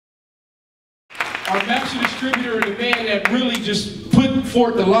our master distributor and the man that really just put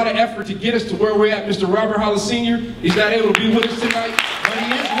forth a lot of effort to get us to where we're at, Mr. Robert Hollis Sr. He's not able to be with us tonight, but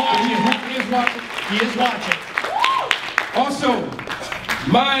he is watching. He is watching. He is watching. Also,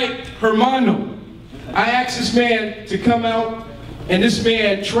 my hermano, I asked this man to come out, and this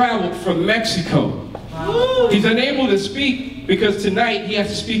man traveled from Mexico. Wow. He's unable to speak because tonight he has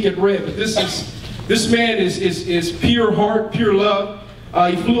to speak at Red, but this man is pure heart, pure love.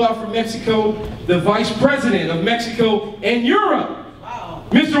 He flew out from Mexico, the vice president of Mexico and Europe. Wow.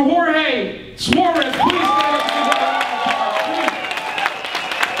 Mr. Jorge Suarez, please stand up.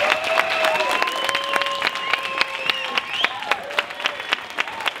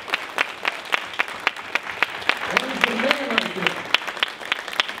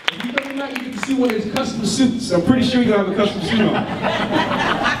 One of his custom suits. I'm pretty sure you don't have a custom suit on.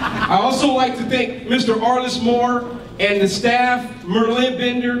 I also like to thank Mr. Arliss Moore and the staff. Merlin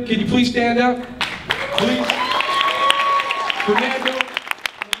Bender, can you please stand up? Please. Fernando.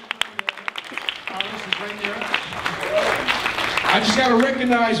 Arliss is right there. I just got to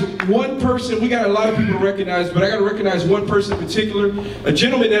recognize one person. We got a lot of people to recognize, but I got to recognize one person in particular, a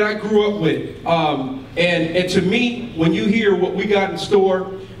gentleman that I grew up with. And to me, when you hear what we got in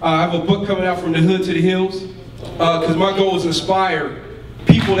store, I have a book coming out, From the Hood to the Hills, because my goal is to inspire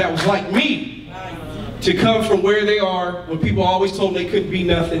people that was like me to come from where they are, when people always told them they couldn't be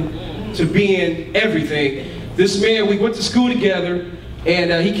nothing, to being everything. This man, we went to school together,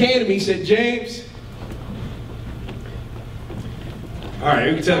 and he came to me, he said, James, all right,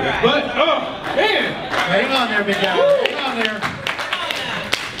 you can tell that. But, oh, man. Hang on there, big guy. Hang on there.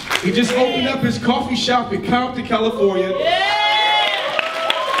 He just opened up his coffee shop in Compton, California.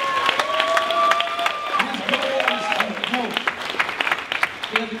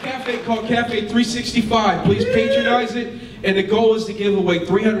 Called Cafe 365. Please patronize it. And the goal is to give away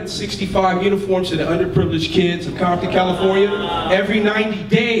 365 uniforms to the underprivileged kids of Compton, California every 90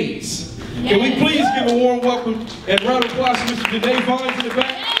 days. Can we please give a warm welcome and round of applause to Mr. Danae Vines in the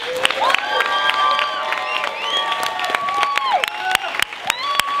back?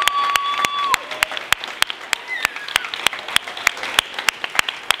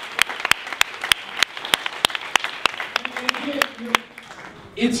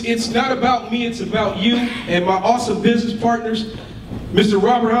 It's not about me, it's about you and my awesome business partners. Mr.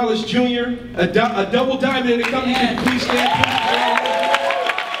 Robert Hollis Jr., a double diamond in the company. Yes. Please stand.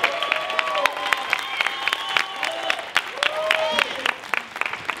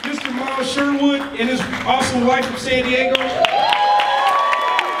 Mr. Miles Sherwood and his awesome wife from San Diego.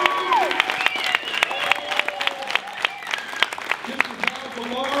 Mr. John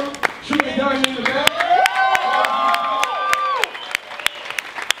Villar, triple diamond in the back.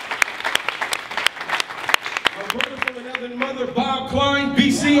 Bob Klein,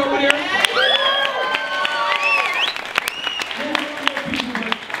 BC over there.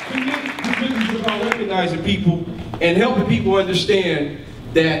 This is about recognizing people and helping people understand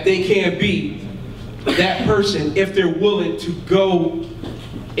that they can be that person if they're willing to go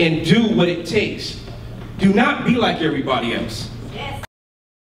and do what it takes. Do not be like everybody else. Yes.